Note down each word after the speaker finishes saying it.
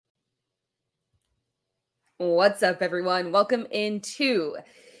What's up, everyone? Welcome into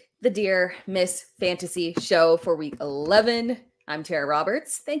the Dear Miss Fantasy Show for week 11. I'm Tara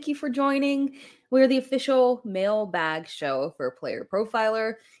Roberts. Thank you for joining. We're the official mailbag show for Player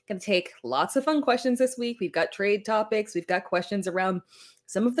Profiler. Going to take lots of fun questions this week. We've got trade topics. We've got questions around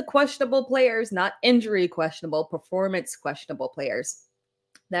some of the questionable players, not injury questionable, performance questionable players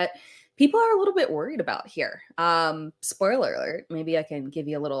that people are a little bit worried about here. Spoiler alert, maybe I can give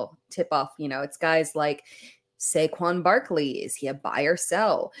you a little tip off. It's guys like Saquon Barkley. Is he a buy or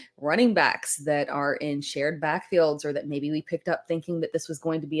sell? Running backs that are in shared backfields or that maybe we picked up thinking that this was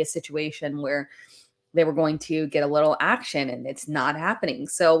going to be a situation where they were going to get a little action and it's not happening.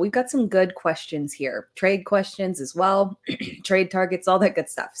 So we've got some good questions here. Trade questions as well, trade targets, all that good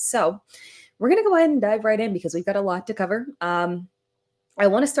stuff. So we're going to go ahead and dive right in because we've got a lot to cover. I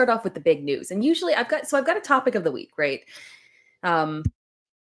want to start off with the big news. And usually I've got a topic of the week, right?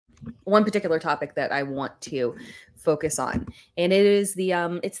 One particular topic that I want to focus on, and it is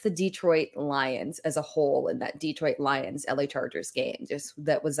it's the Detroit Lions as a whole, and that Detroit Lions LA Chargers game.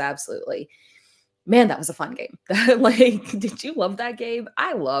 That was absolutely, man, that was a fun game. Did you love that game?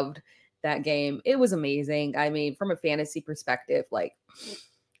 I loved that game. It was amazing. I mean, from a fantasy perspective,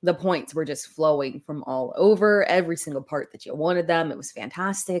 the points were just flowing from all over, every single part that you wanted them. It was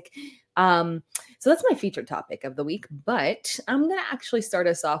fantastic. So that's my featured topic of the week, but I'm going to actually start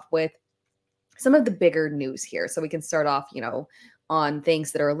us off with some of the bigger news here. So we can start off, on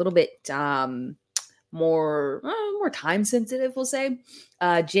things that are a little bit more time sensitive, we'll say.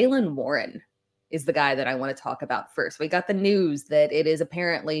 Jaylen Warren is the guy that I want to talk about first. We got the news that it is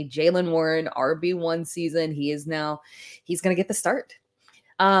apparently Jaylen Warren RB1 season. He's going to get the start.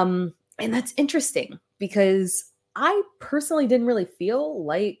 And that's interesting because I personally didn't really feel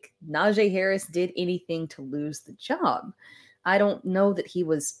like Najee Harris did anything to lose the job. I don't know that he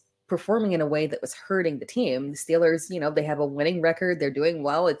was performing in a way that was hurting the team. The Steelers, they have a winning record. They're doing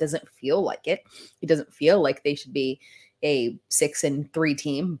well. It doesn't feel like it. It doesn't feel like they should be a 6-3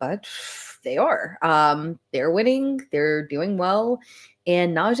 team, but they are. They're winning. They're doing well.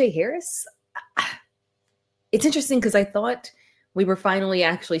 And Najee Harris, it's interesting because I thought we were finally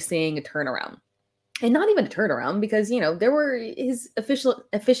actually seeing a turnaround. And not even a turnaround because, his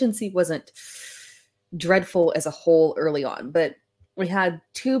efficiency wasn't dreadful as a whole early on. But we had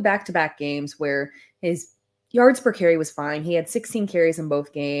 2 back-to-back games where his yards per carry was fine. He had 16 carries in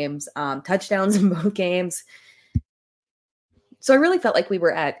both games, touchdowns in both games. So I really felt like we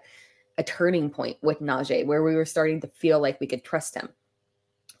were at a turning point with Najee where we were starting to feel like we could trust him.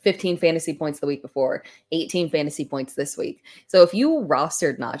 15 fantasy points the week before, 18 fantasy points this week. So if you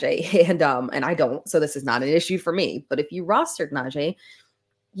rostered Najee, and I don't, so this is not an issue for me, but if you rostered Najee,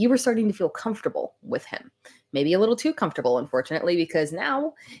 you were starting to feel comfortable with him. Maybe a little too comfortable, unfortunately, because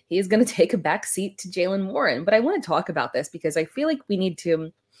now he's going to take a back seat to Jaylen Warren. But I want to talk about this because I feel like we need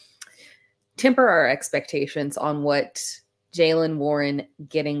to temper our expectations on what Jaylen Warren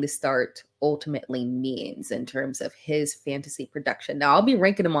getting the start ultimately means in terms of his fantasy production. Now, I'll be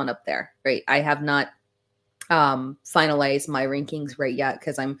ranking him on up there, right? I have not finalized my rankings right yet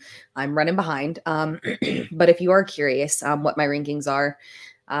because I'm running behind. But if you are curious what my rankings are,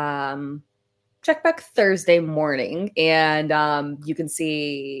 check back Thursday morning and you can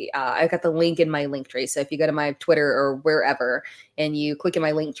see I've got the link in my link tree. So if you go to my Twitter or wherever and you click in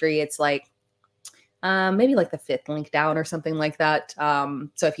my link tree, it's maybe the 5th link down or something like that.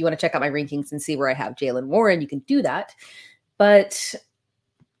 So if you want to check out my rankings and see where I have Jaylen Warren, you can do that. But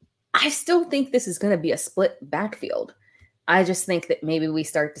I still think this is going to be a split backfield. I just think that maybe we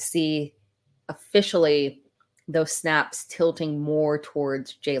start to see officially those snaps tilting more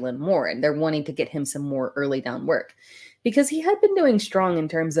towards Jaylen Warren. They're wanting to get him some more early down work because he had been doing strong in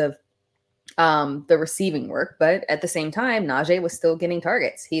terms of the receiving work. But at the same time, Najee was still getting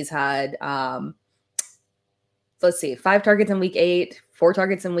targets. He's had 5 targets in week 8, 4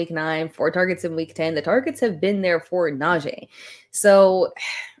 targets in week 9, 4 targets in week 10. The targets have been there for Najee. So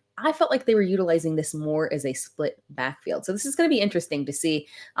I felt like they were utilizing this more as a split backfield. So this is going to be interesting to see.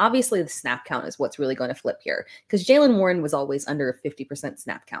 Obviously, the snap count is what's really going to flip here because Jaylen Warren was always under a 50%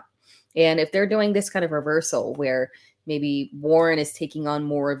 snap count. And if they're doing this kind of reversal where maybe Warren is taking on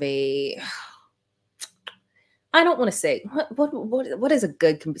more of a, I don't want to say, what is a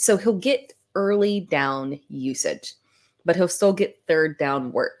good, so he'll get early down usage, but he'll still get third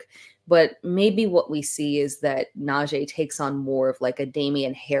down work. But maybe what we see is that Najee takes on more of a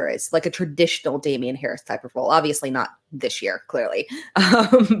Damian Harris, a traditional Damian Harris type of role. Obviously not this year, clearly,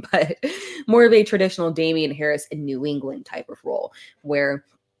 but more of a traditional Damian Harris in New England type of role where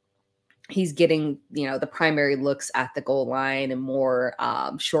he's getting, the primary looks at the goal line and more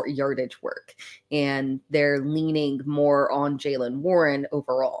short yardage work. And they're leaning more on Jaylen Warren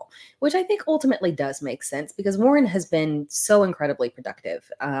overall, which I think ultimately does make sense because Warren has been so incredibly productive.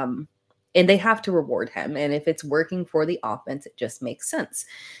 And they have to reward him. And if it's working for the offense, it just makes sense.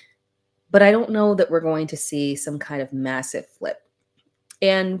 But I don't know that we're going to see some kind of massive flip.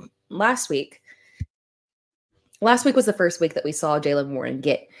 And last week was the first week that we saw Jaylen Warren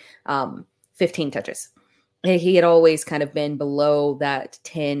get 15 touches. He had always kind of been below that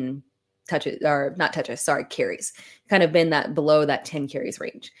 10 touches, or not touches, sorry, carries, kind of been that below that 10 carries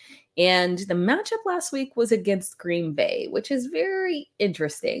range. And the matchup last week was against Green Bay, which is very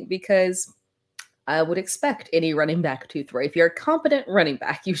interesting because I would expect any running back to thrive. If you're a competent running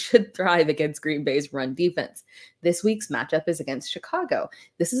back, you should thrive against Green Bay's run defense. This week's matchup is against Chicago.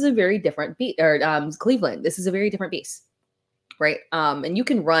 This is a very different beat, or Cleveland. This is a very different beast, right? And you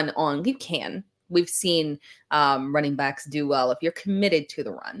can run on, you can. We've seen running backs do well if you're committed to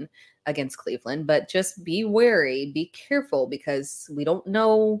the run against Cleveland, but just be wary, be careful, because we don't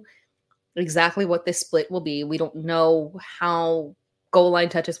know exactly what this split will be. We don't know how goal line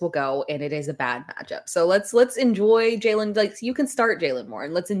touches will go, and it is a bad matchup. So let's enjoy Jaylen. Like, you can start Jaylen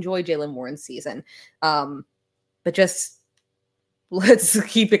Warren. Let's enjoy Jaylen Warren's season. But just let's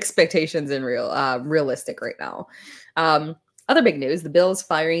keep expectations in realistic right now. Other big news, the Bills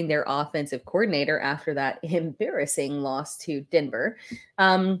firing their offensive coordinator after that embarrassing loss to Denver.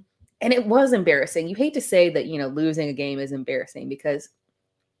 And it was embarrassing. You hate to say that, losing a game is embarrassing because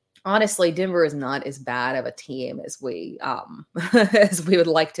honestly, Denver is not as bad of a team as we as we would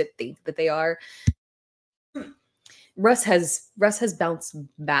like to think that they are. Russ has bounced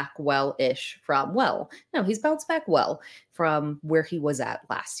back he's bounced back well from where he was at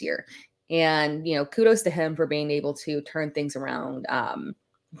last year. And, kudos to him for being able to turn things around,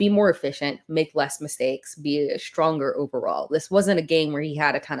 be more efficient, make less mistakes, be stronger overall. This wasn't a game where he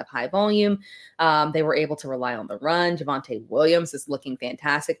had a ton of high volume. They were able to rely on the run. Javonte Williams is looking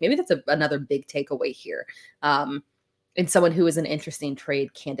fantastic. Maybe that's another big takeaway here. And someone who is an interesting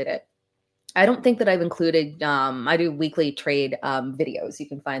trade candidate. I don't think that I've included, I do weekly trade videos. You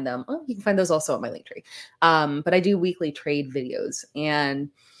can find them. Oh, you can find those also on my link tree. But I do weekly trade videos. And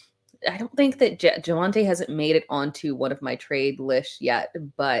I don't think that Javonte hasn't made it onto one of my trade lists yet,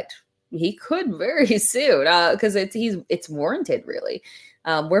 but he could very soon because it's warranted, really.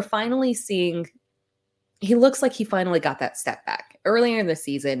 We're finally seeing. He looks like he finally got that step back. Earlier in the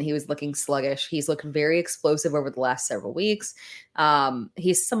season, he was looking sluggish. He's looked very explosive over the last several weeks.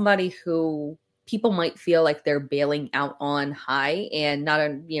 He's somebody who people might feel like they're bailing out on high and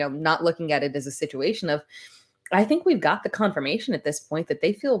not looking at it as a situation of, I think we've got the confirmation at this point that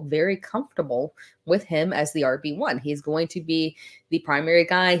they feel very comfortable with him as the RB1. He's going to be the primary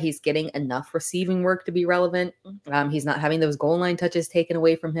guy. He's getting enough receiving work to be relevant. He's not having those goal line touches taken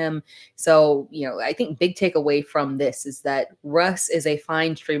away from him. So, I think big takeaway from this is that Russ is a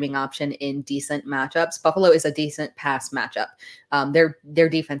fine streaming option in decent matchups. Buffalo is a decent pass matchup. Their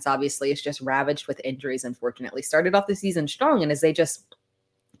defense obviously is just ravaged with injuries, unfortunately. Started off the season strong, and as they just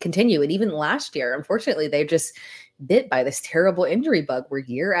continue. And even last year, unfortunately, they're just bit by this terrible injury bug where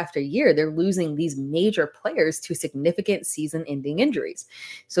year after year, they're losing these major players to significant season-ending injuries.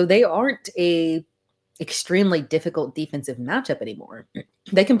 So they aren't a extremely difficult defensive matchup anymore.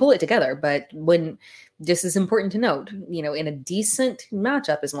 They can pull it together, but when just is important to note, in a decent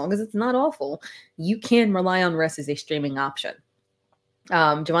matchup, as long as it's not awful, you can rely on Russ as a streaming option.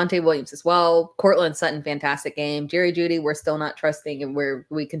 Javonte Williams as well. Cortland Sutton, fantastic game. Jerry Jeudy, we're still not trusting, and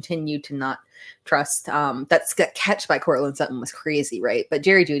we continue to not trust. That catch by Cortland Sutton was crazy, right? But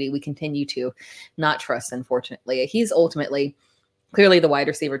Jerry Jeudy, we continue to not trust, unfortunately. He's ultimately clearly the wide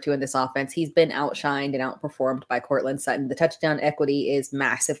receiver too in this offense. He's been outshined and outperformed by Cortland Sutton. The touchdown equity is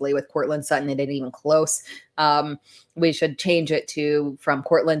massively with Cortland Sutton. It ain't even close. We should change it from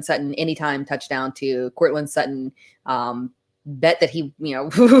Cortland Sutton anytime touchdown to Cortland Sutton bet that he,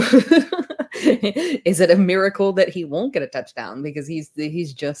 is it a miracle that he won't get a touchdown because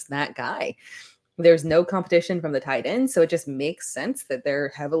he's just that guy. There's no competition from the tight end, so it just makes sense that they're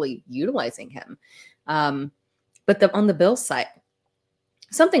heavily utilizing him. But on the Bills side,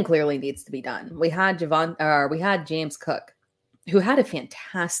 something clearly needs to be done. We had James Cook, who had a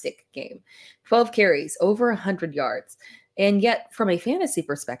fantastic game, 12 carries, over 100 yards, and yet from a fantasy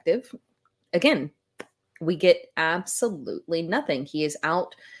perspective, again, we get absolutely nothing. He is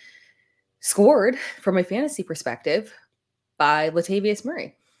outscored from a fantasy perspective by Latavius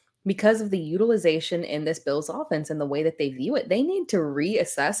Murray because of the utilization in this Bills offense and the way that they view it. They need to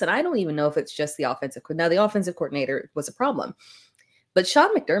reassess, and I don't even know if it's just the offensive. Now, the offensive coordinator was a problem, But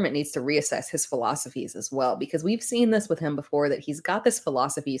Sean McDermott needs to reassess his philosophies as well, because we've seen this with him before, that he's got this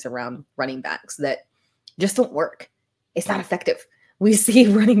philosophies around running backs that just don't work. It's not effective. We see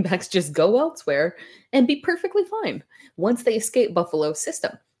running backs just go elsewhere and be perfectly fine once they escape Buffalo's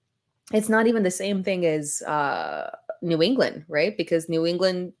system. It's not even the same thing as New England, right? Because New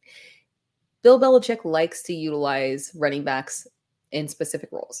England, Bill Belichick likes to utilize running backs in specific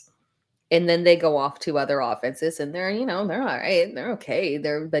roles. And then they go off to other offenses and they're, they're all right. They're okay.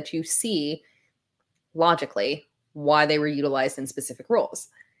 But you see logically why they were utilized in specific roles.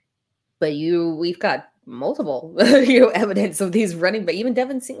 But we've got multiple evidence of these running, but even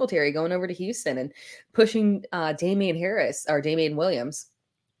Devin Singletary going over to Houston and pushing Damian Williams.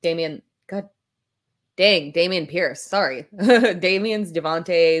 God dang, Damian Pierce. Sorry. Damian's,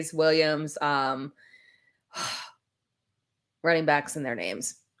 Devontae's, Williams, running backs and their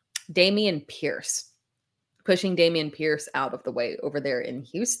names. Damian Pierce. Pushing Damian Pierce out of the way over there in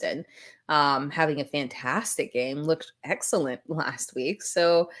Houston. Having a fantastic game. Looked excellent last week.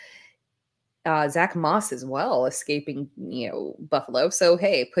 So Zach Moss as well, escaping, Buffalo. So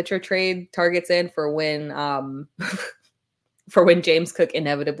hey, put your trade targets in for when James Cook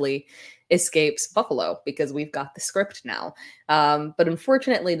inevitably escapes Buffalo, because we've got the script now. But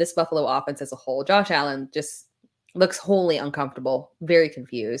unfortunately, this Buffalo offense as a whole, Josh Allen just looks wholly uncomfortable, very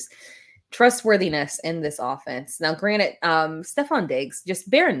confused. Trustworthiness in this offense. Now, granted, Stephon Diggs, just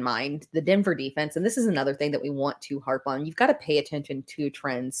bear in mind the Denver defense, and this is another thing that we want to harp on. You've got to pay attention to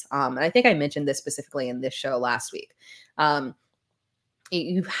trends. And I think I mentioned this specifically in this show last week.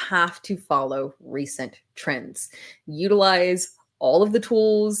 You have to follow recent trends. Utilize all of the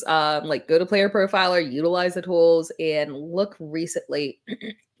tools, like go to Player Profiler, utilize the tools, and look recently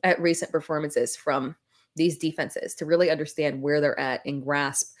at recent performances from these defenses to really understand where they're at and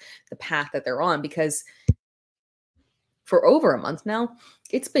grasp the path that they're on. Because for over a month now,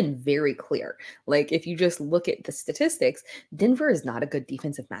 it's been very clear. Like, if you just look at the statistics, Denver is not a good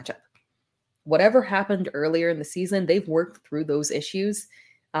defensive matchup. Whatever happened earlier in the season, they've worked through those issues.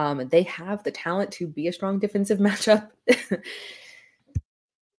 They have the talent to be a strong defensive matchup.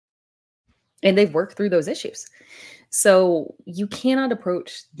 And they've worked through those issues. So you cannot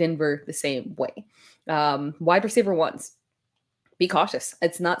approach Denver the same way. Wide receiver ones, be cautious.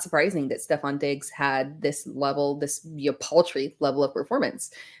 It's not surprising that Stephon Diggs had this level, this paltry level of performance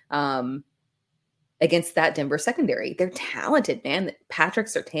against that Denver secondary. They're talented, man. Patrick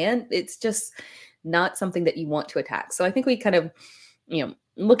Surtain, it's just not something that you want to attack. So I think we kind of,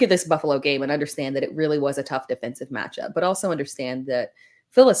 look at this Buffalo game and understand that it really was a tough defensive matchup, but also understand that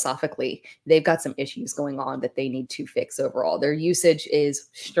philosophically, they've got some issues going on that they need to fix overall. Their usage is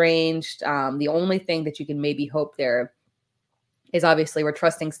strange. The only thing that you can maybe hope there is, obviously, we're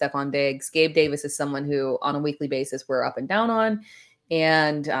trusting Stephon Diggs. Gabe Davis is someone who on a weekly basis we're up and down on.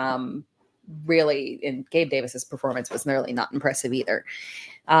 And really, in Gabe Davis's performance was nearly not impressive either.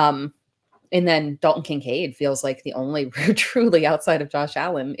 And then Dalton Kincaid feels like the only truly, outside of Josh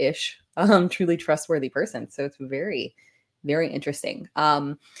Allen-ish, truly trustworthy person. So it's very, very interesting.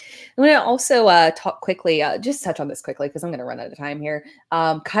 I'm going to also talk quickly, just touch on this quickly because I'm going to run out of time here.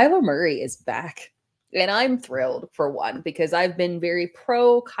 Kyler Murray is back. And I'm thrilled, for one, because I've been very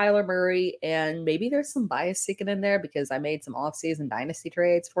pro Kyler Murray, and maybe there's some bias seeking in there because I made some offseason dynasty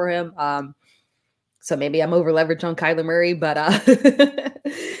trades for him. So maybe I'm over leveraged on Kyler Murray, but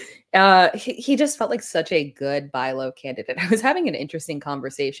he just felt like such a good buy low candidate. I was having an interesting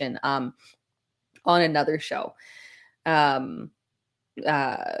conversation on another show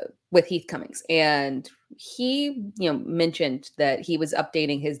with Heath Cummings, and he, mentioned that he was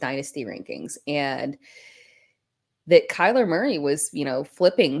updating his dynasty rankings and that Kyler Murray was,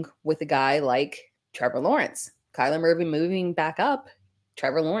 flipping with a guy like Trevor Lawrence. Kyler Murray moving back up,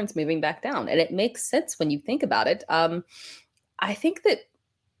 Trevor Lawrence moving back down. And it makes sense when you think about it. I think that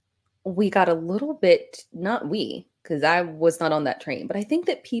we got a little bit, not we, because I was not on that train, but I think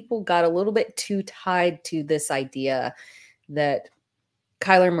that people got a little bit too tied to this idea that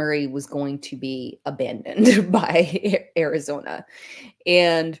Kyler Murray was going to be abandoned by Arizona.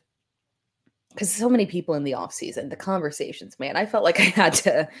 And because so many people in the offseason, the conversations, man, I felt like I had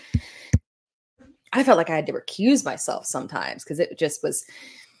to recuse myself sometimes because it just was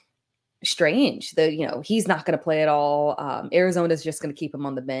strange that, he's not going to play at all. Arizona's just going to keep him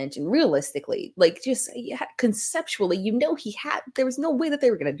on the bench. And realistically, conceptually, there was no way that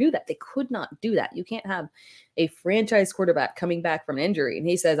they were going to do that. They could not do that. You can't have a franchise quarterback coming back from an injury and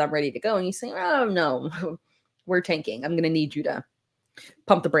he says, I'm ready to go. And you say, oh no, we're tanking. I'm going to need you to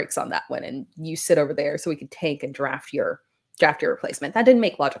pump the brakes on that one. And you sit over there so we can tank and draft your replacement. That didn't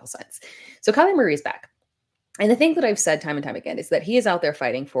make logical sense. So Kyler Murray is back. And the thing that I've said time and time again is that he is out there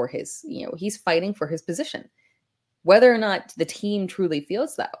fighting for his, he's fighting for his position. Whether or not the team truly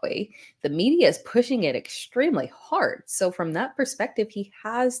feels that way, the media is pushing it extremely hard. So from that perspective, he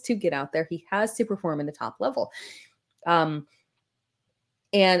has to get out there. He has to perform in the top level. And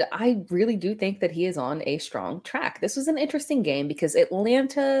I really do think that he is on a strong track. This was an interesting game because the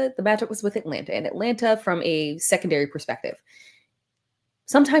matchup was with Atlanta, and Atlanta from a secondary perspective.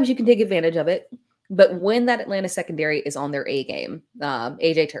 Sometimes you can take advantage of it, but when that Atlanta secondary is on their A game,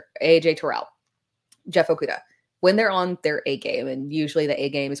 AJ Terrell, Jeff Okuda, when they're on their A game, and usually the A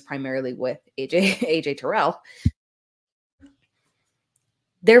game is primarily with AJ Terrell,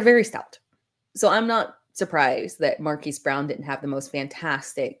 they're very stout. So I'm not surprised that Marquise Brown didn't have the most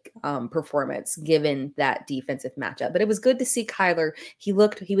fantastic performance given that defensive matchup. But it was good to see Kyler. He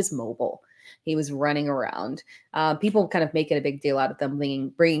was mobile. He was running around. People kind of making a big deal out of them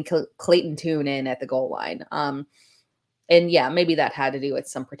bringing Clayton Tune in at the goal line. And yeah, maybe that had to do with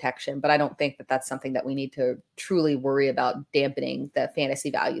some protection, but I don't think that that's something that we need to truly worry about dampening the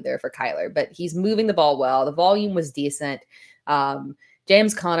fantasy value there for Kyler. But he's moving the ball well. The volume was decent.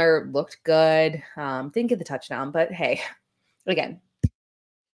 James Conner looked good. Didn't get the touchdown, but hey, again,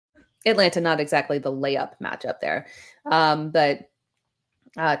 Atlanta, not exactly the layup matchup there. But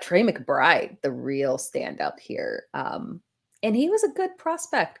Trey McBride, the real stand-up here. And he was a good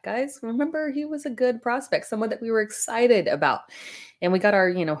prospect, guys. Remember, he was a good prospect, someone that we were excited about. And we got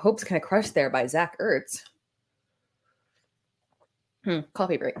our, hopes kind of crushed there by Zach Ertz.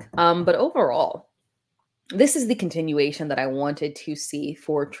 Coffee break. But overall, this is the continuation that I wanted to see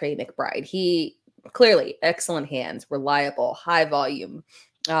for Trey McBride. He clearly excellent hands, reliable, high volume.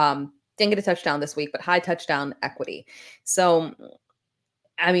 Didn't get a touchdown this week, but high touchdown equity. So,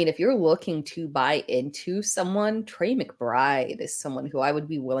 I mean, if you're looking to buy into someone, Trey McBride is someone who I would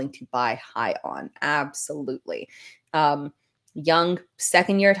be willing to buy high on. Absolutely. Young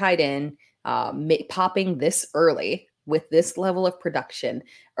second-year tight end, popping this early with this level of production,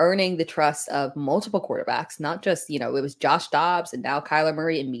 earning the trust of multiple quarterbacks, not just, it was Josh Dobbs and now Kyler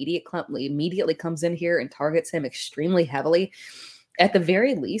Murray immediately comes in here and targets him extremely heavily. At the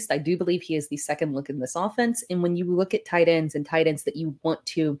very least, I do believe he is the second look in this offense. And when you look at tight ends and tight ends that you want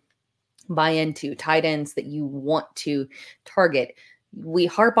to buy into, tight ends that you want to target, we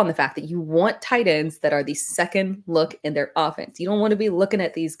harp on the fact that you want tight ends that are the second look in their offense. You don't want to be looking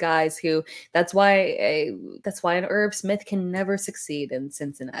at these guys who, that's why an Irv Smith can never succeed in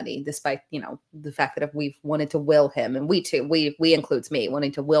Cincinnati, despite, the fact that if we've wanted to will him, and we includes me,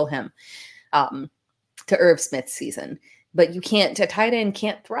 wanting to will him to Irv Smith's season. But a tight end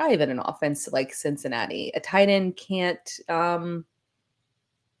can't thrive in an offense like Cincinnati. A tight end can't,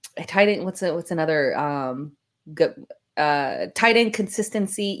 what's another good tight end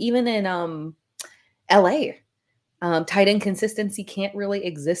consistency, even in LA. Tight end consistency can't really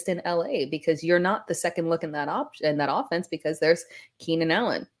exist in LA because you're not the second look in that offense because there's Keenan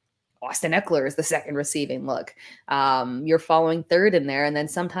Allen. Austin Eckler is the second receiving look. You're following third in there, and then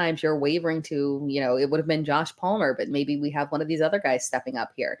sometimes you're wavering to, it would have been Josh Palmer, but maybe we have one of these other guys stepping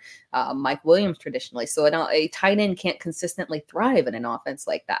up here. Mike Williams traditionally. So a tight end can't consistently thrive in an offense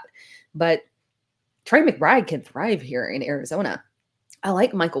like that. But Trey McBride can thrive here in Arizona. I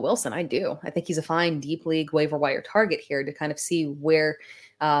like Michael Wilson. I do. I think he's a fine deep league waiver wire target here to kind of see where,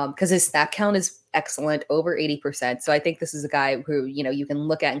 because his snap count is excellent, over 80%. So I think this is a guy who, you can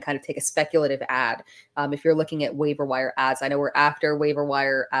look at and kind of take a speculative ad. If you're looking at waiver wire ads, I know we're after waiver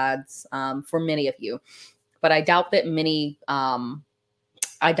wire ads for many of you, but I doubt that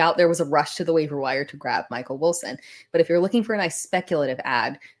I doubt there was a rush to the waiver wire to grab Michael Wilson. But if you're looking for a nice speculative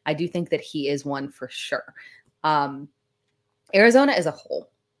ad, I do think that he is one for sure. Arizona as a whole,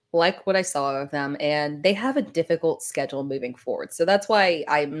 like what I saw of them, and they have a difficult schedule moving forward. So that's why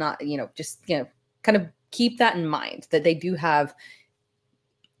I'm not, kind of keep that in mind, that they do have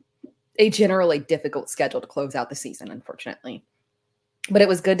a generally difficult schedule to close out the season, unfortunately. But it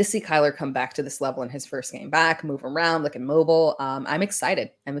was good to see Kyler come back to this level in his first game back, move around, looking mobile. I'm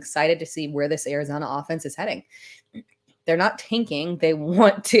excited. I'm excited to see where this Arizona offense is heading. They're not tanking. They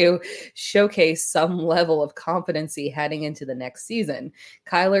want to showcase some level of competency heading into the next season.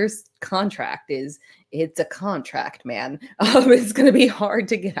 Kyler's contract it's a contract, man. It's going to be hard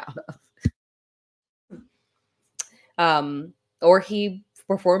to get out of. Or he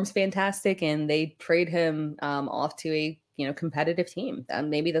performs fantastic and they trade him off to a competitive team.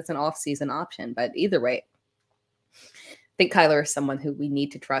 Maybe that's an off-season option, but either way, I think Kyler is someone who we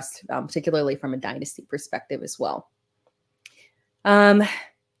need to trust, particularly from a dynasty perspective as well.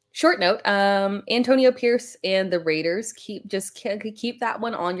 Short note, Antonio Pierce and the Raiders, keep that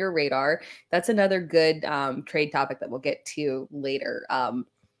one on your radar. That's another good trade topic that we'll get to later.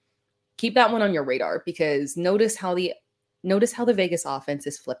 Keep that one on your radar because notice how the Vegas offense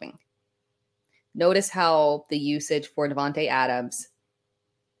is flipping. Notice how the usage for Devontae Adams,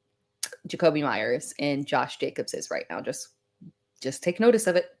 Jacoby Myers, and Josh Jacobs is right now. Just take notice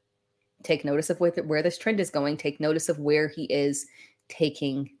of it. Take notice of where this trend is going. Take notice of where he is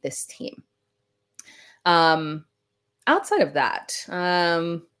taking this team. Outside of that,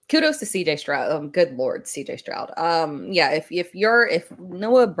 kudos to CJ Stroud. Good Lord, CJ Stroud. Yeah, if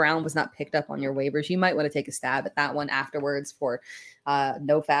Noah Brown was not picked up on your waivers, you might want to take a stab at that one afterwards for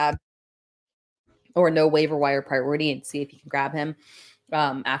no fab or no waiver wire priority and see if you can grab him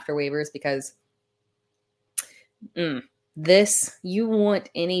after waivers because you want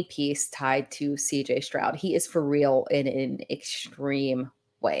any piece tied to CJ Stroud. He is for real in an extreme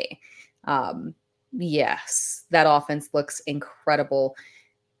way. Yes, that offense looks incredible.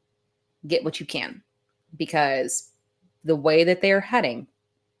 Get what you can because the way that they're heading,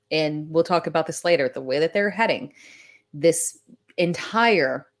 and we'll talk about this later, the way that they're heading, this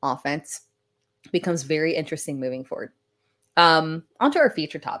entire offense becomes very interesting moving forward. Onto our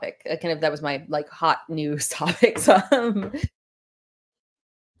feature topic. That was my hot news topics. Kind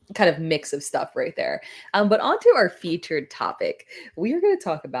of mix of stuff right there. But onto our featured topic. We are going to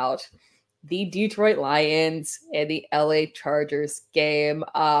talk about the Detroit Lions and the LA Chargers game.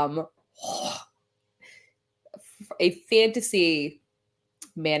 A fantasy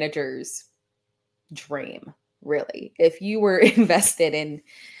manager's dream, really. If you were invested in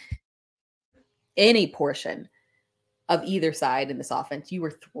any portion of either side in this offense, you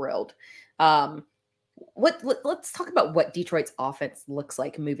were thrilled. Let's talk about what Detroit's offense looks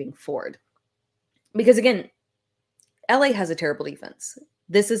like moving forward. Because again, LA has a terrible defense.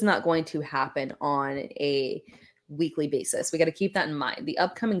 This is not going to happen on a weekly basis. We got to keep that in mind. The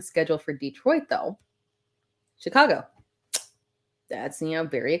upcoming schedule for Detroit, though, Chicago, that's,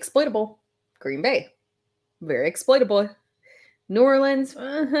 very exploitable. Green Bay, very exploitable. New Orleans,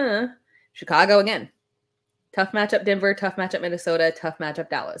 Chicago again. Tough matchup Denver, tough matchup Minnesota, tough matchup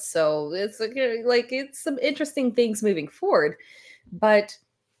Dallas. So it's it's some interesting things moving forward. But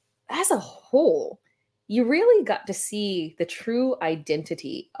as a whole, you really got to see the true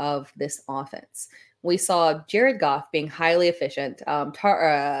identity of this offense. We saw Jared Goff being highly efficient.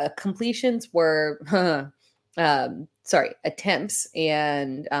 Completions were, attempts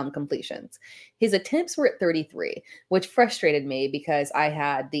and completions. His attempts were at 33, which frustrated me because I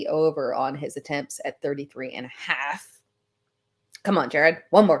had the over on his attempts at 33 and a half. Come on, Jared.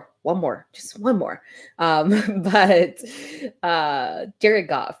 One more, just one more. But Jared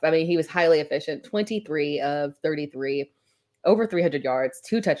Goff, he was highly efficient, 23 of 33, over 300 yards,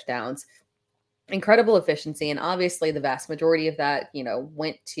 2 touchdowns, incredible efficiency. And obviously the vast majority of that,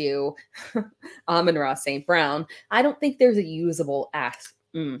 went to Amon-Ra St. Brown. I don't think there's a usable asset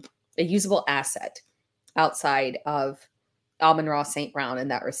outside of Amon-Ra St. Brown in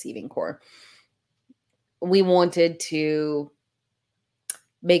that receiving core. We wanted to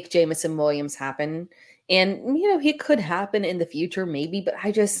make Jameson Williams happen. And, he could happen in the future, maybe, but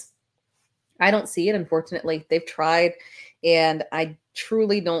I don't see it, unfortunately. They've tried, and I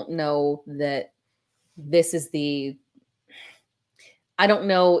truly don't know that this is the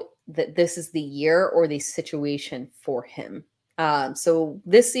year or the situation for him. So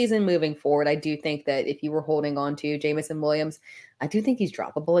this season moving forward, I do think that if you were holding on to Jameson Williams, I do think he's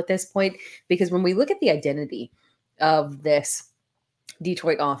droppable at this point, because when we look at the identity of this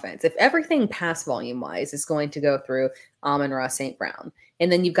Detroit offense, if everything pass volume wise is going to go through Amon-Ra St. Brown,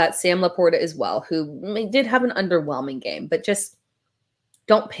 and then you've got Sam Laporta as well, who did have an underwhelming game, but just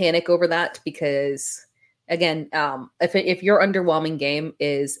don't panic over that, because again, if your underwhelming game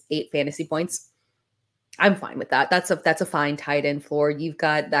is 8 fantasy points, I'm fine with that. That's a fine tight end floor.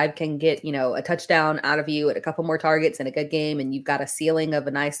 I can get, a touchdown out of you at a couple more targets in a good game, and you've got a ceiling of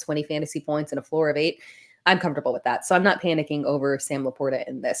a nice 20 fantasy points and a floor of 8. I'm comfortable with that. So I'm not panicking over Sam Laporta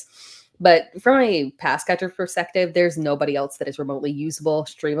in this. But from a pass catcher perspective, there's nobody else that is remotely usable,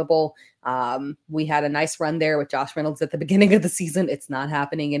 streamable. We had a nice run there with Josh Reynolds at the beginning of the season. It's not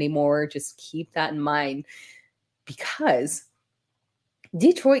happening anymore. Just keep that in mind, because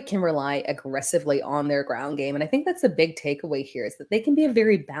Detroit can rely aggressively on their ground game. And I think that's a big takeaway here, is that they can be a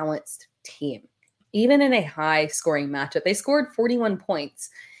very balanced team. Even in a high scoring matchup, they scored 41 points,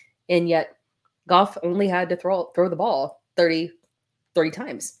 and yet Goff only had to throw the ball 30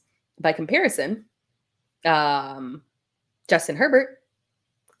 times. By comparison, Justin Herbert,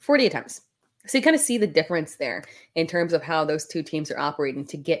 40 attempts, So you kind of see the difference there in terms of how those two teams are operating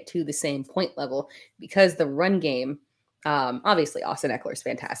to get to the same point level, because the run game, obviously Austin Eckler is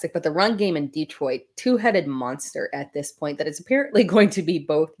fantastic, but the run game in Detroit, two-headed monster at this point that is apparently going to be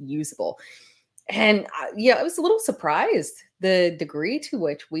both usable. And yeah, I was a little surprised the degree to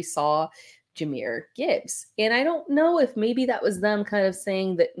which we saw Jahmyr Gibbs. And I don't know if maybe that was them kind of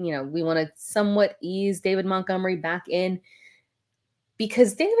saying that, we want to somewhat ease David Montgomery back in,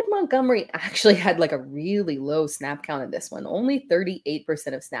 because David Montgomery actually had like a really low snap count in this one, only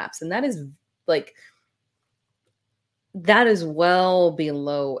 38% of snaps. And that is well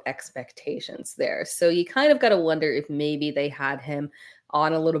below expectations there. So you kind of got to wonder if maybe they had him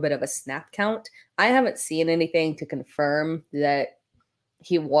on a little bit of a snap count. I haven't seen anything to confirm that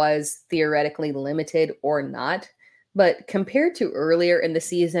he was theoretically limited or not. But compared to earlier in the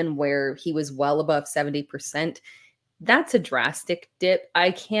season where he was well above 70%, that's a drastic dip. I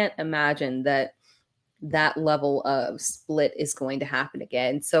can't imagine that level of split is going to happen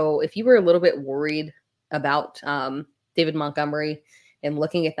again. So if you were a little bit worried about David Montgomery and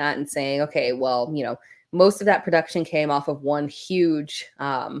looking at that and saying, okay, well, most of that production came off of one huge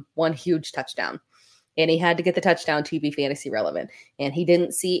touchdown. And he had to get the touchdown to be fantasy relevant. And he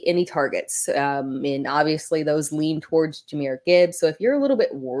didn't see any targets. And obviously those lean towards Jahmyr Gibbs. So if you're a little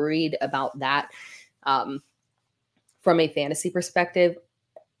bit worried about that from a fantasy perspective,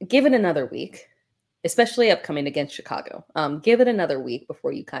 give it another week, especially upcoming against Chicago. Give it another week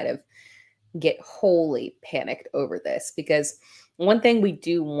before you kind of get wholly panicked over this. Because one thing we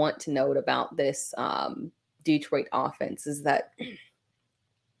do want to note about this Detroit offense is that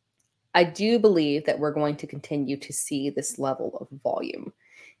I do believe that we're going to continue to see this level of volume,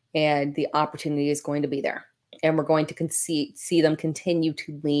 and the opportunity is going to be there. And we're going to see them continue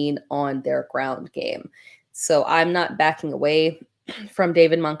to lean on their ground game. So I'm not backing away from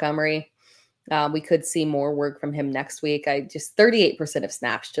David Montgomery. We could see more work from him next week. 38% of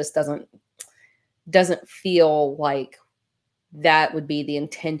snaps just doesn't feel like that would be the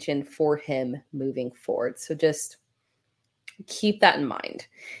intention for him moving forward. So just keep that in mind.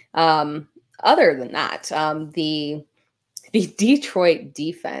 Other than that, the Detroit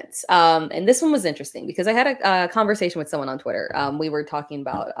defense, and this one was interesting because I had a conversation with someone on Twitter. We were talking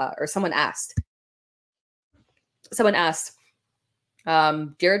about, or someone asked,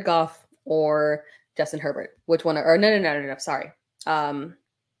 Jared Goff or Justin Herbert, which one? Or no, sorry.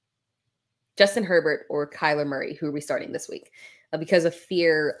 Justin Herbert or Kyler Murray, who are we starting this week? Because of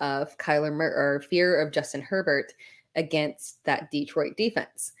fear of fear of Justin Herbert against that Detroit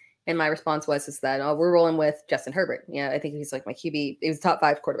defense. And my response was that we're rolling with Justin Herbert. Yeah, I think he's like my QB. He was top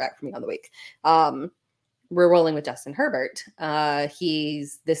 5 quarterback for me on the week. We're rolling with Justin Herbert.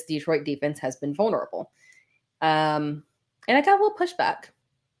 This Detroit defense has been vulnerable. And I got a little pushback.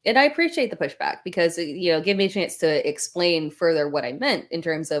 And I appreciate the pushback because, give me a chance to explain further what I meant in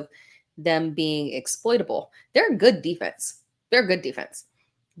terms of them being exploitable. They're a good defense.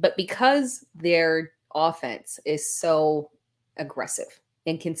 But because their offense is so aggressive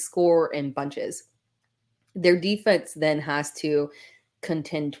and can score in bunches, their defense then has to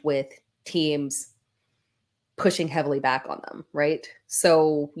contend with teams pushing heavily back on them, right?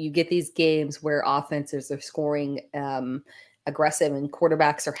 So you get these games where offenses are scoring aggressive and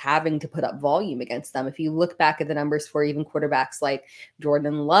quarterbacks are having to put up volume against them. If you look back at the numbers for even quarterbacks like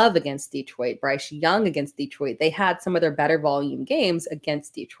Jordan Love against Detroit, Bryce Young against Detroit, they had some of their better volume games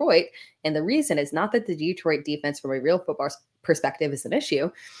against Detroit. And the reason is not that the Detroit defense from a real football perspective is an issue,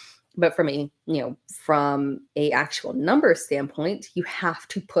 but from a actual number standpoint, you have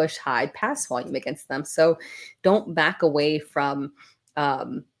to push high pass volume against them. So don't back away from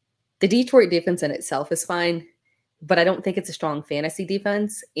the Detroit defense in itself is fine, but I don't think it's a strong fantasy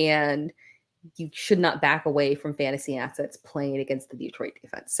defense, and you should not back away from fantasy assets playing against the Detroit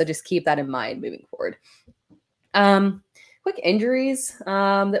defense. So just keep that in mind moving forward. Quick injuries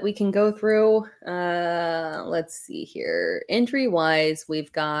that we can go through. Let's see here. Injury-wise,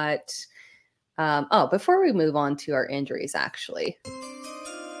 we've got... before we move on to our injuries, actually...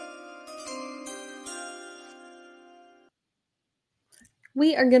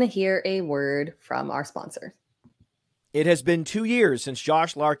 we are going to hear a word from our sponsor. It has been 2 years since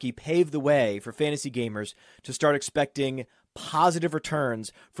Josh Larkey paved the way for fantasy gamers to start expecting positive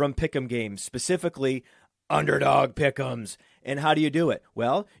returns from pick'em games, specifically underdog pick'ems. And how do you do it?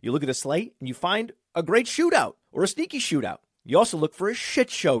 Well, you look at the slate and you find a great shootout or a sneaky shootout. You also look for a shit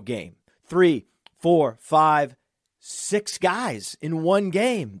show game. 3, 4, 5, 6 guys in one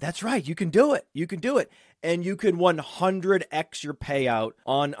game. That's right. You can do it. And you can 100x your payout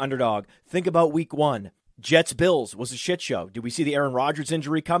on underdog. Think about week 1. Jets-Bills was a shit show. Did we see the Aaron Rodgers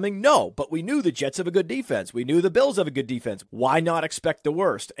injury coming? No, but we knew the Jets have a good defense. We knew the Bills have a good defense. Why not expect the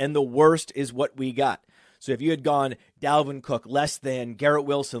worst? And the worst is what we got. So if you had gone Dalvin Cook less than, Garrett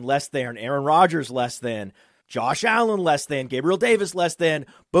Wilson less than, Aaron Rodgers less than, Josh Allen less than, Gabriel Davis less than,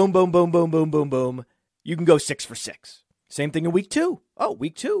 boom, boom, boom, boom, boom, boom, boom, you can go 6 for 6. Same thing in week 2. Oh,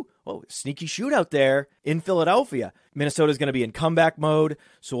 week 2. Oh, sneaky shootout there in Philadelphia. Minnesota's going to be in comeback mode,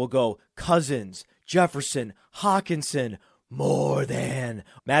 so we'll go Cousins, Jefferson, Hawkinson, more than.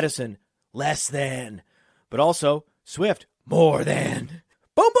 Madison, less than. But also, Swift, more than.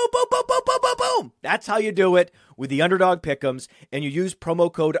 Boom, boom, boom, boom, boom, boom, boom, boom. That's how you do it with the Underdog Pick'ems, and you use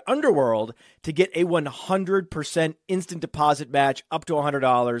promo code UNDERWORLD to get a 100% instant deposit match up to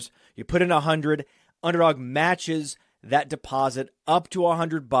 $100. You put in $100, Underdog matches that deposit up to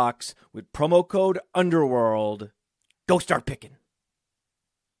 $100 with promo code UNDERWORLD. Go start picking.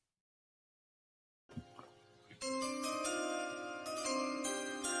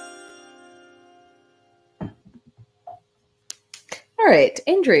 All right,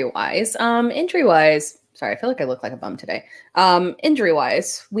 injury-wise, sorry, I feel like I look like a bum today.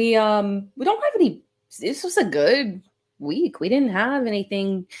 Injury-wise, we don't have any. This was a good week. We didn't have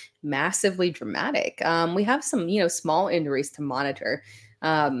anything massively dramatic. We have some, small injuries to monitor.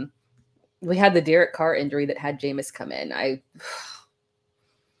 We had the Derek Carr injury that had Jameis come in.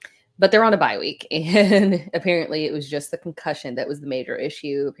 But they're on a bye week, and apparently it was just the concussion that was the major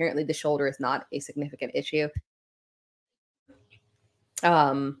issue. Apparently the shoulder is not a significant issue.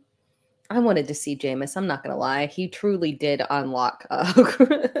 I wanted to see Jameis. I'm not going to lie. He truly did unlock,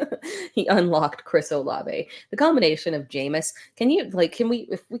 he unlocked Chris Olave. The combination of Jameis,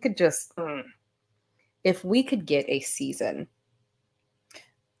 if we could get a season,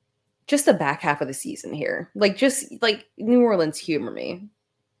 just the back half of the season here, New Orleans, humor me.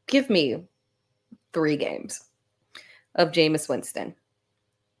 Give me 3 games of Jameis Winston,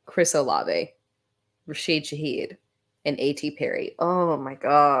 Chris Olave, Rashid Shaheed, and A.T. Perry. Oh my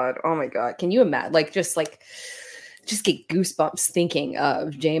God. Can you imagine? Just get goosebumps thinking of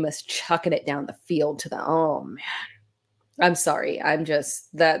Jameis chucking it down the field to oh man. I'm sorry. I'm just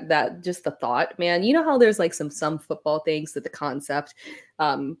just the thought, man. You know how there's some football things that the concept,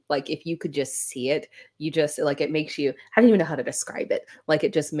 if you could just see it, you just it makes you, I don't even know how to describe it.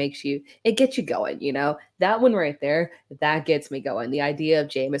 It just makes you, it gets you going, that one right there, that gets me going. The idea of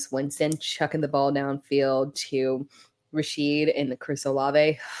Jameis Winston chucking the ball downfield to Rashid and the Chris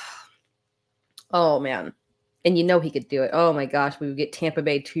Olave. Oh man. And he could do it. Oh my gosh. We would get Tampa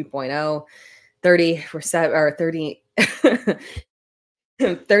Bay 2.0, 30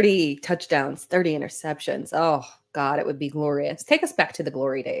 touchdowns, 30 interceptions. Oh God, it would be glorious. Take us back to the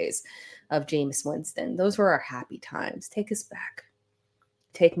glory days of Jameis Winston. Those were our happy times. Take us back.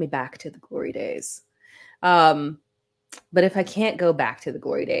 Take me back to the glory days. But if I can't go back to the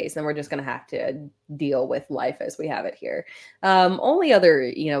glory days, then we're just going to have to deal with life as we have it here. Only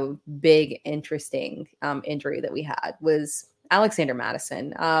other, big, interesting injury that we had was Alexander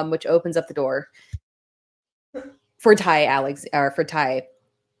Madison, which opens up the door for Ty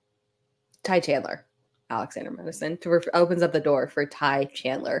Chandler. Alexander Madison opens up the door for Ty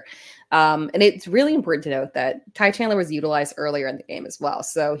Chandler. And it's really important to note that Ty Chandler was utilized earlier in the game as well.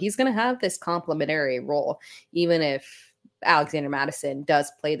 So he's going to have this complementary role, even if Alexander Madison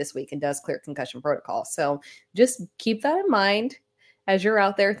does play this week and does clear concussion protocol. So just keep that in mind as you're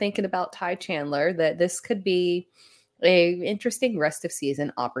out there thinking about Ty Chandler, that this could be an interesting rest of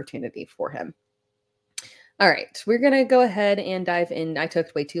season opportunity for him. All right, we're going to go ahead and dive in. I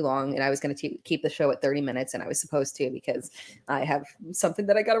took way too long, and I was going to keep the show at 30 minutes, and I was supposed to because I have something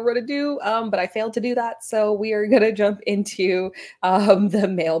that I got to run to do, but I failed to do that. So we are going to jump into the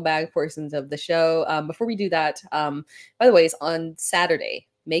mailbag portions of the show. Before we do that, by the way, on Saturday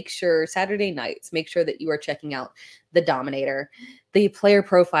nights, make sure that you are checking out The Dominator, the Player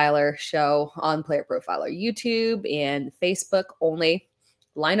Profiler show on Player Profiler YouTube and Facebook only.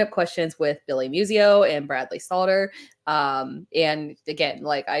 Lineup questions with Billy Muzio and Bradley Salter. And again,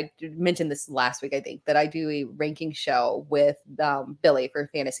 I mentioned this last week, I think, that I do a ranking show with Billy for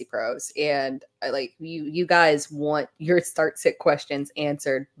Fantasy Pros. And you guys want your start-sit questions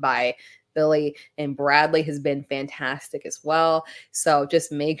answered by Billy, and Bradley has been fantastic as well. So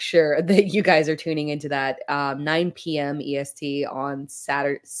just make sure that you guys are tuning into that 9 p.m. EST on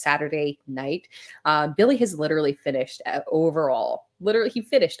Saturday night. Billy has literally finished overall. He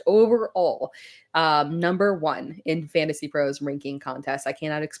finished overall number 1 in Fantasy Pros ranking contest. I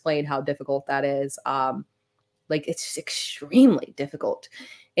cannot explain how difficult that is. It's just extremely difficult.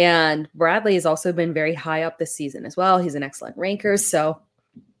 And Bradley has also been very high up this season as well. He's an excellent ranker. So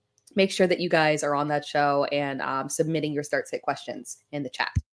make sure that you guys are on that show and submitting your start sit questions in the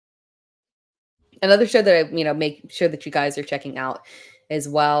chat. Another show that I, make sure that you guys are checking out as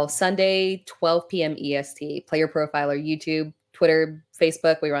well. Sunday, 12 p.m. EST, Player Profiler, YouTube, Twitter,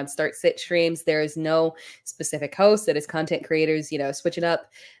 Facebook. We run start sit streams. There is no specific host. It is content creators, switching up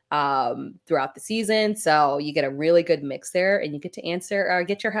throughout the season. So you get a really good mix there, and you get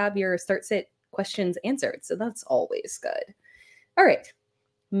to have your start sit questions answered. So that's always good. All right.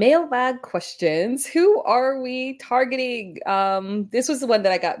 Mailbag questions. Who are we targeting? This was the one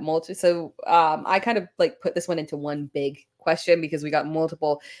that I got multiple. So I kind of put this one into one big question because we got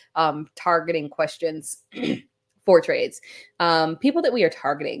multiple targeting questions for trades. People that we are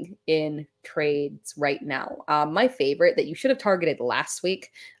targeting in trades right now. My favorite that you should have targeted last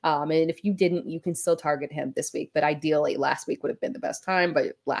week. And if you didn't, you can still target him this week. But ideally, last week would have been the best time. But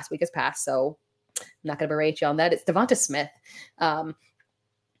last week has passed, so I'm not going to berate you on that. It's Devonta Smith.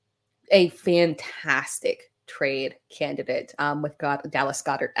 A fantastic trade candidate with Dallas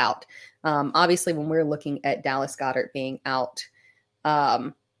Goedert out. Obviously, when we're looking at Dallas Goedert being out,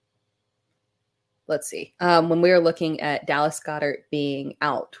 let's see. When we're looking at Dallas Goedert being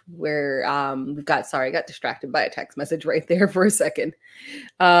out, where I got distracted by a text message right there for a second.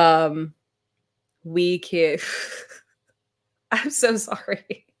 We can. I'm so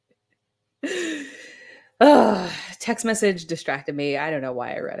sorry. Text message distracted me. I don't know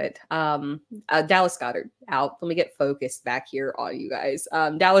why I read it. Dallas Goedert out. Let me get focused back here on you guys.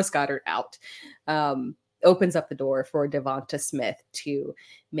 Dallas Goedert out opens up the door for Devonta Smith to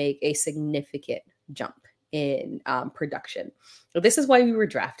make a significant jump in production. So this is why we were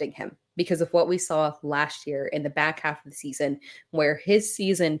drafting him, because of what we saw last year in the back half of the season, where his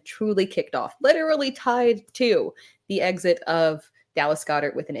season truly kicked off, literally tied to the exit of Dallas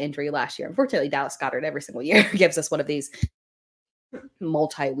Goedert with an injury last year. Unfortunately, Dallas Goedert every single year gives us one of these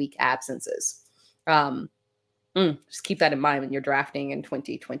multi-week absences. Just keep that in mind when you're drafting in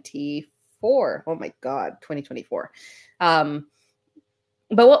 2024. Oh my God, 2024.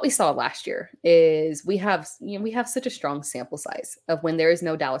 But what we saw last year is we have such a strong sample size of when there is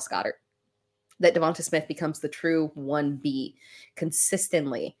no Dallas Goedert that Devonta Smith becomes the true 1B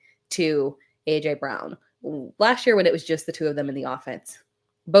consistently to AJ Brown. Last year, when it was just the two of them in the offense,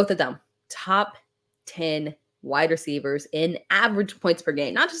 both of them top 10 wide receivers in average points per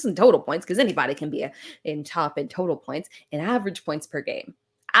game, not just in total points, because anybody can be in total points, in average points per game.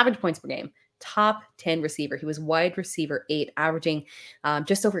 Top 10 receiver. He was wide receiver 8, averaging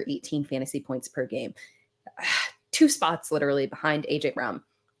just over 18 fantasy points per game. 2 spots literally behind AJ Brown.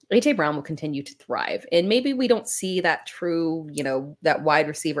 AJ Brown will continue to thrive. And maybe we don't see that true, that wide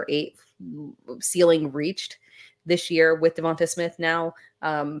receiver 8 ceiling reached this year with Devonta Smith now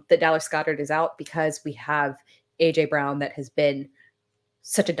that Dallas Goedert is out, because we have AJ Brown that has been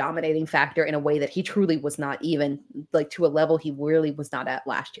such a dominating factor in a way that he truly was not, even to a level he really was not at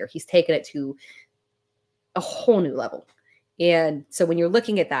last year. He's taken it to a whole new level. And so when you're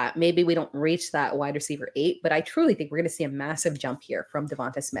looking at that, maybe we don't reach that wide receiver 8, but I truly think we're going to see a massive jump here from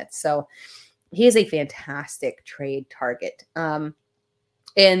Devonta Smith. So he is a fantastic trade target. And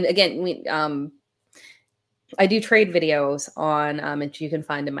again, I do trade videos on, and you can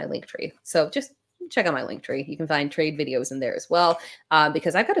find in my link tree. So just check out my link tree. You can find trade videos in there as well,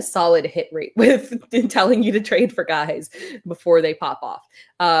 because I've got a solid hit rate with telling you to trade for guys before they pop off.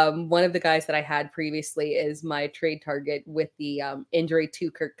 One of the guys that I had previously is my trade target with the injury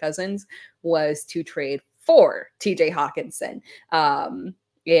to Kirk Cousins was to trade for TJ Hawkinson.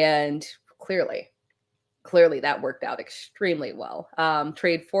 And clearly that worked out extremely well.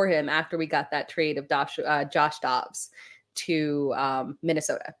 Trade for him after we got that trade of Josh Dobbs to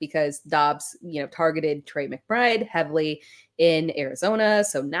Minnesota, because Dobbs, targeted Trey McBride heavily in Arizona.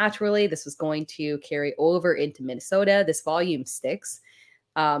 So naturally, this was going to carry over into Minnesota. This volume sticks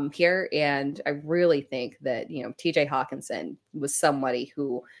here. And I really think that, TJ Hawkinson was somebody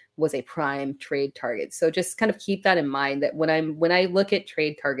who was a prime trade target. So just kind of keep that in mind, that when I look at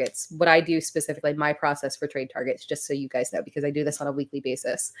trade targets, what I do specifically, my process for trade targets, just so you guys know, because I do this on a weekly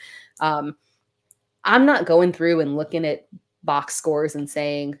basis. I'm not going through and looking at box scores and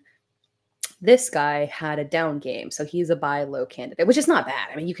saying, this guy had a down game, so he's a buy low candidate, which is not bad.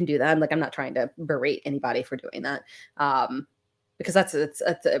 I mean, you can do that. I'm not trying to berate anybody for doing that, because that's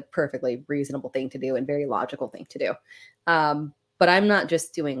a perfectly reasonable thing to do and very logical thing to do. But I'm not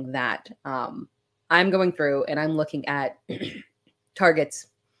just doing that. I'm going through and I'm looking at targets,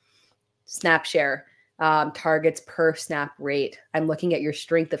 snap share, targets per snap rate. I'm looking at your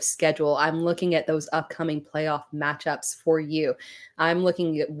strength of schedule. I'm looking at those upcoming playoff matchups for you. I'm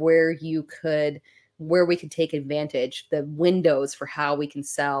looking at where you could where we can take advantage, the windows for how we can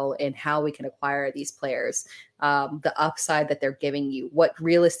sell and how we can acquire these players, the upside that they're giving you, what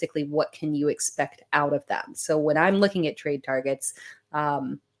can you expect out of them? So when I'm looking at trade targets,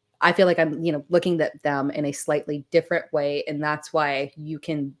 I feel like I'm, looking at them in a slightly different way. And that's why you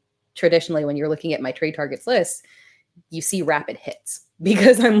can traditionally, when you're looking at my trade targets list, you see rapid hits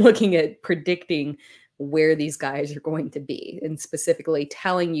because I'm looking at predicting where these guys are going to be and specifically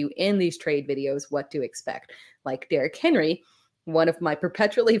telling you in these trade videos what to expect. Like Derrick Henry, one of my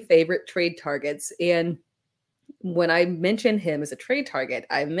perpetually favorite trade targets. And when I mention him as a trade target,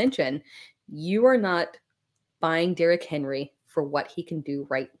 I mention you are not buying Derrick Henry for what he can do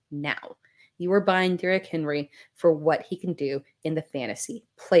right now. You are buying Derrick Henry for what he can do in the fantasy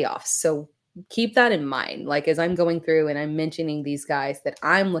playoffs. So keep that in mind. Like as I'm going through and I'm mentioning these guys that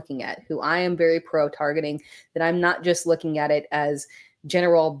I'm looking at, who I am very pro targeting, that I'm not just looking at it as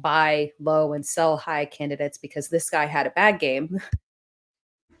general buy low and sell high candidates because this guy had a bad game.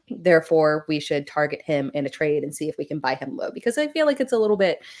 Therefore, we should target him in a trade and see if we can buy him low, because I feel like it's a little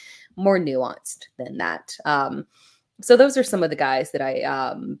bit more nuanced than that. So those are some of the guys that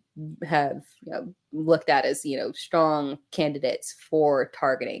I have looked at as strong candidates for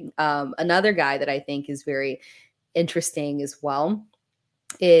targeting. Another guy that I think is very interesting as well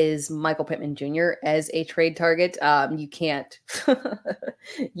is Michael Pittman Jr. as a trade target. You can't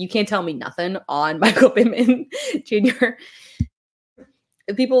you can't tell me nothing on Michael Pittman Jr.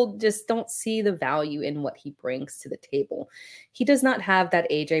 People just don't see the value in what he brings to the table. He does not have that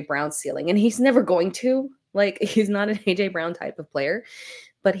AJ Brown ceiling, and he's never going to. Like, he's not an AJ Brown type of player,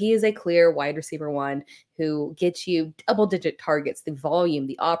 but he is a clear wide receiver one who gets you double-digit targets. The volume,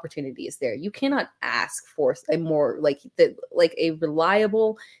 the opportunity is there. You cannot ask for a more like a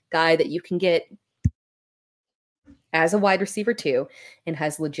reliable guy that you can get as a wide receiver too, and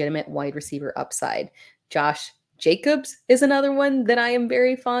has legitimate wide receiver upside. Josh Jacobs is another one that I am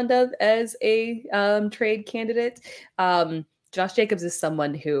very fond of as a trade candidate. Josh Jacobs is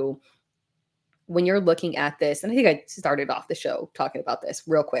someone who, when you're looking at this, and I think I started off the show talking about this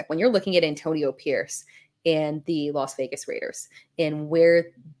real quick, when you're looking at Antonio Pierce and the Las Vegas Raiders and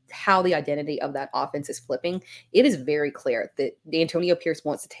how the identity of that offense is flipping, it is very clear that Antonio Pierce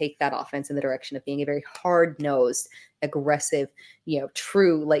wants to take that offense in the direction of being a very hard-nosed, aggressive,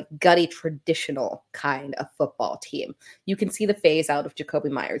 true, like gutty, traditional kind of football team. You can see the phase out of Jacoby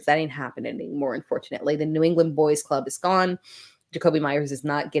Myers. That ain't happening anymore, unfortunately. The New England Boys Club is gone. Jacoby Myers is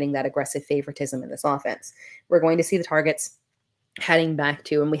not getting that aggressive favoritism in this offense. We're going to see the targets heading back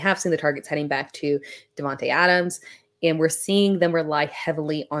to, and we have seen the targets heading back to Devontae Adams, and we're seeing them rely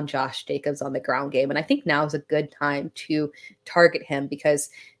heavily on Josh Jacobs on the ground game. And I think now is a good time to target him, because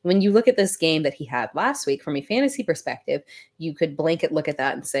when you look at this game that he had last week from a fantasy perspective, you could blanket look at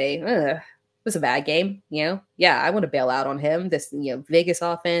that and say, it was a bad game. Yeah, I want to bail out on him. This, Vegas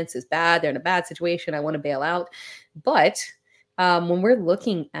offense is bad. They're in a bad situation. I want to bail out. But when we're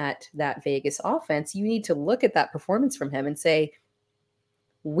looking at that Vegas offense, you need to look at that performance from him and say,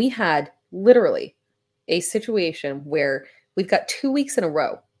 we had literally a situation where we've got 2 weeks in a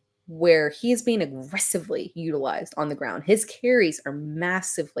row where he's being aggressively utilized on the ground. His carries are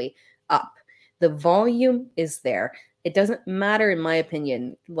massively up. The volume is there. It doesn't matter, in my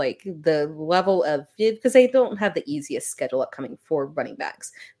opinion, like the level of, because they don't have the easiest schedule upcoming for running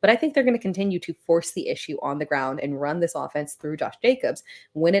backs. But I think they're going to continue to force the issue on the ground and run this offense through Josh Jacobs,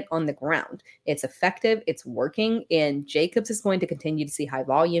 win it on the ground. It's effective, it's working, and Jacobs is going to continue to see high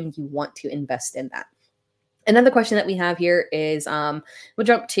volume. You want to invest in that. Another question that we have here is, we'll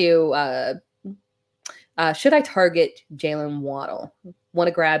jump to, should I target Jaylen Waddle? Want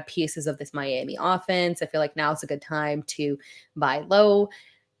to grab pieces of this Miami offense. I feel like now is a good time to buy low.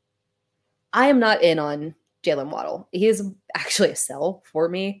 I am not in on Jaylen Waddle. He is actually a sell for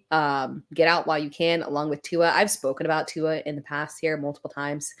me. Get out while you can, along with Tua. I've spoken about Tua in the past here multiple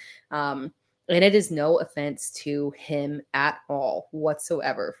times. And it is no offense to him at all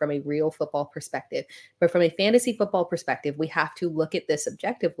whatsoever from a real football perspective. But from a fantasy football perspective, we have to look at this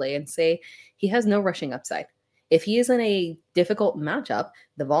objectively and say he has no rushing upside. If he is in a difficult matchup,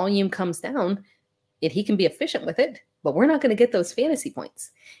 the volume comes down and he can be efficient with it, but we're not going to get those fantasy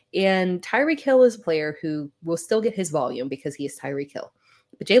points. And Tyreek Hill is a player who will still get his volume because he is Tyreek Hill.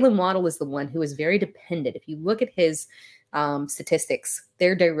 But Jaylen Waddle is the one who is very dependent. If you look at his statistics,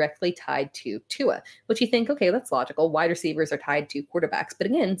 they're directly tied to Tua, which you think, okay, that's logical. Wide receivers are tied to quarterbacks. But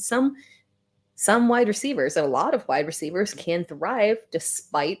again, some wide receivers, and a lot of wide receivers, can thrive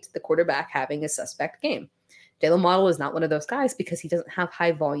despite the quarterback having a suspect game. Jaylen Waddle is not one of those guys because he doesn't have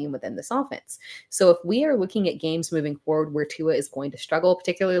high volume within this offense. So if we are looking at games moving forward where Tua is going to struggle,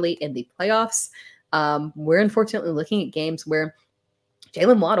 particularly in the playoffs, We're unfortunately looking at games where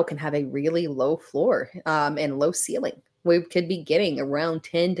Jaylen Waddle can have a really low floor and low ceiling. We could be getting around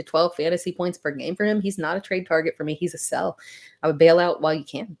 10 to 12 fantasy points per game for him. He's not a trade target for me. He's a sell. I would bail out while you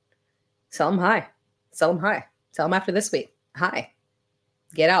can. Sell him high. Sell him high. Sell him after this week. High.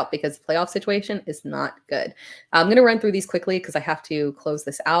 Get out because the playoff situation is not good. I'm going to run through these quickly because I have to close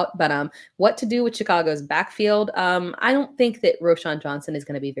this out. But what to do with Chicago's backfield? I don't think that Roschon Johnson is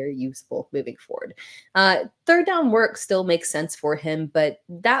going to be very useful moving forward. Third down work still makes sense for him, but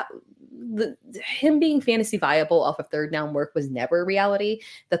him being fantasy viable off of third down work was never a reality.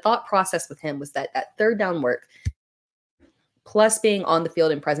 The thought process with him was that third down work plus being on the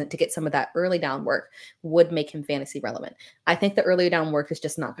field and present to get some of that early down work would make him fantasy relevant. I think the early down work is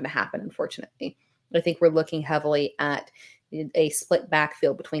just not going to happen, unfortunately. I think we're looking heavily at a split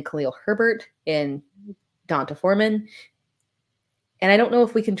backfield between Khalil Herbert and Donta Foreman. And I don't know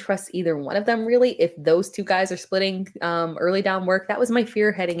if we can trust either one of them, really, if those two guys are splitting early down work. That was my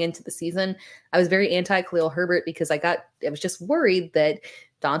fear heading into the season. I was very anti-Khalil Herbert because I was just worried that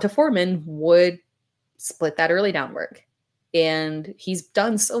Donta Foreman would split that early down work. And he's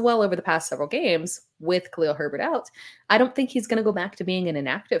done so well over the past several games with Khalil Herbert out. I don't think he's going to go back to being an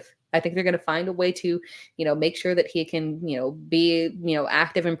inactive. I think they're going to find a way to, make sure that he can, be,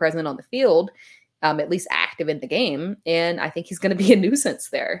 active and present on the field, at least active in the game. And I think he's going to be a nuisance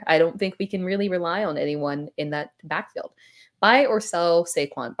there. I don't think we can really rely on anyone in that backfield. Buy or sell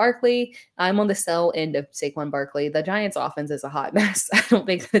Saquon Barkley. I'm on the sell end of Saquon Barkley. The Giants offense is a hot mess. I don't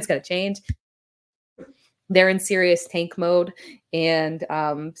think it's going to change. They're in serious tank mode, and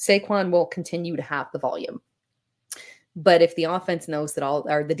Saquon will continue to have the volume. But if the offense knows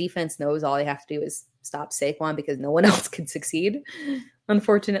the defense knows all they have to do is stop Saquon because no one else can succeed,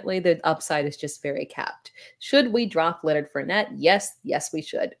 unfortunately, the upside is just very capped. Should we drop Leonard Fournette? Yes, we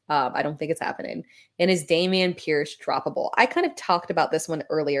should. I don't think it's happening. And is Dameon Pierce droppable? I kind of talked about this one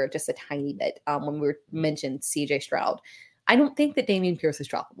earlier, just a tiny bit, when we mentioned CJ Stroud. I don't think that Dameon Pierce is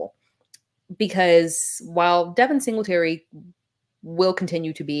droppable. Because while Devin Singletary will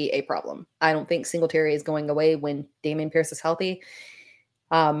continue to be a problem, I don't think Singletary is going away when Dameon Pierce is healthy,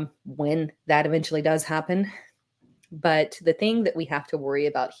 when that eventually does happen. But the thing that we have to worry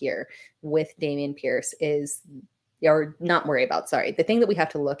about here with Dameon Pierce the thing that we have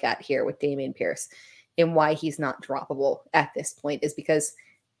to look at here with Dameon Pierce and why he's not droppable at this point is because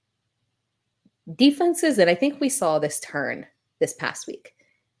defenses, and I think we saw this turn this past week,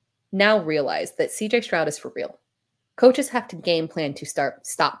 now realize that CJ Stroud is for real. Coaches have to game plan to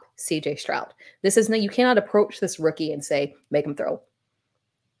stop CJ Stroud. You cannot approach this rookie and say, make him throw.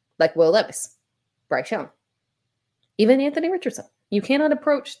 Like Will Levis, Bryce Young, even Anthony Richardson. You cannot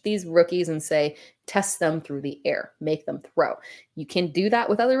approach these rookies and say, test them through the air, make them throw. You can do that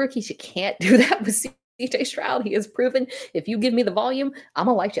with other rookies. You can't do that with CJ Stroud. He has proven if you give me the volume, I'm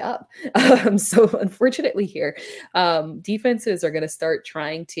going to light you up. So unfortunately here, defenses are going to start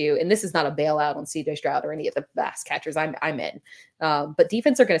trying to, and this is not a bailout on CJ Stroud or any of the pass catchers I'm in, but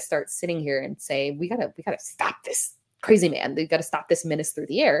defense are going to start sitting here and say, we got to stop this crazy man. They've got to stop this menace through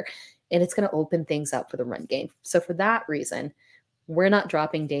the air, and it's going to open things up for the run game. So for that reason, we're not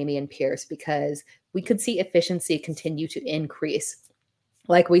dropping Dameon Pierce because we could see efficiency continue to increase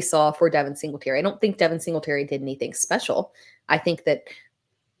like we saw for Devin Singletary. I don't think Devin Singletary did anything special. I think that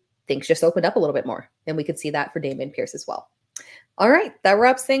things just opened up a little bit more, and we could see that for Dameon Pierce as well. All right, that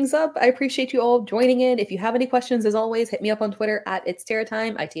wraps things up. I appreciate you all joining in. If you have any questions, as always, hit me up on Twitter at It's Tara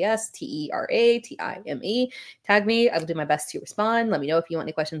Time, ITSTERATIME. Tag me. I will do my best to respond. Let me know if you want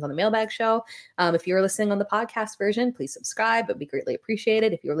any questions on the mailbag show. If you're listening on the podcast version, please subscribe. It would be greatly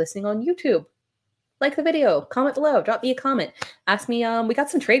appreciated. If you're listening on YouTube, like the video, comment below, drop me a comment. Ask me, we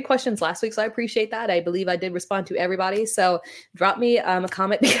got some trade questions last week, so I appreciate that. I believe I did respond to everybody. So drop me a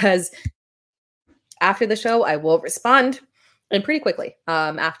comment because after the show, I will respond. And pretty quickly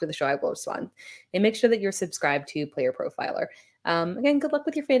after the show, I will respond. And make sure that you're subscribed to Player Profiler. Again, good luck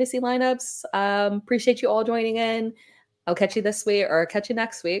with your fantasy lineups. Appreciate you all joining in. I'll catch you this week or catch you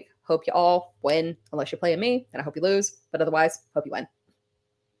next week. Hope you all win, unless you're playing me, and I hope you lose. But otherwise, hope you win.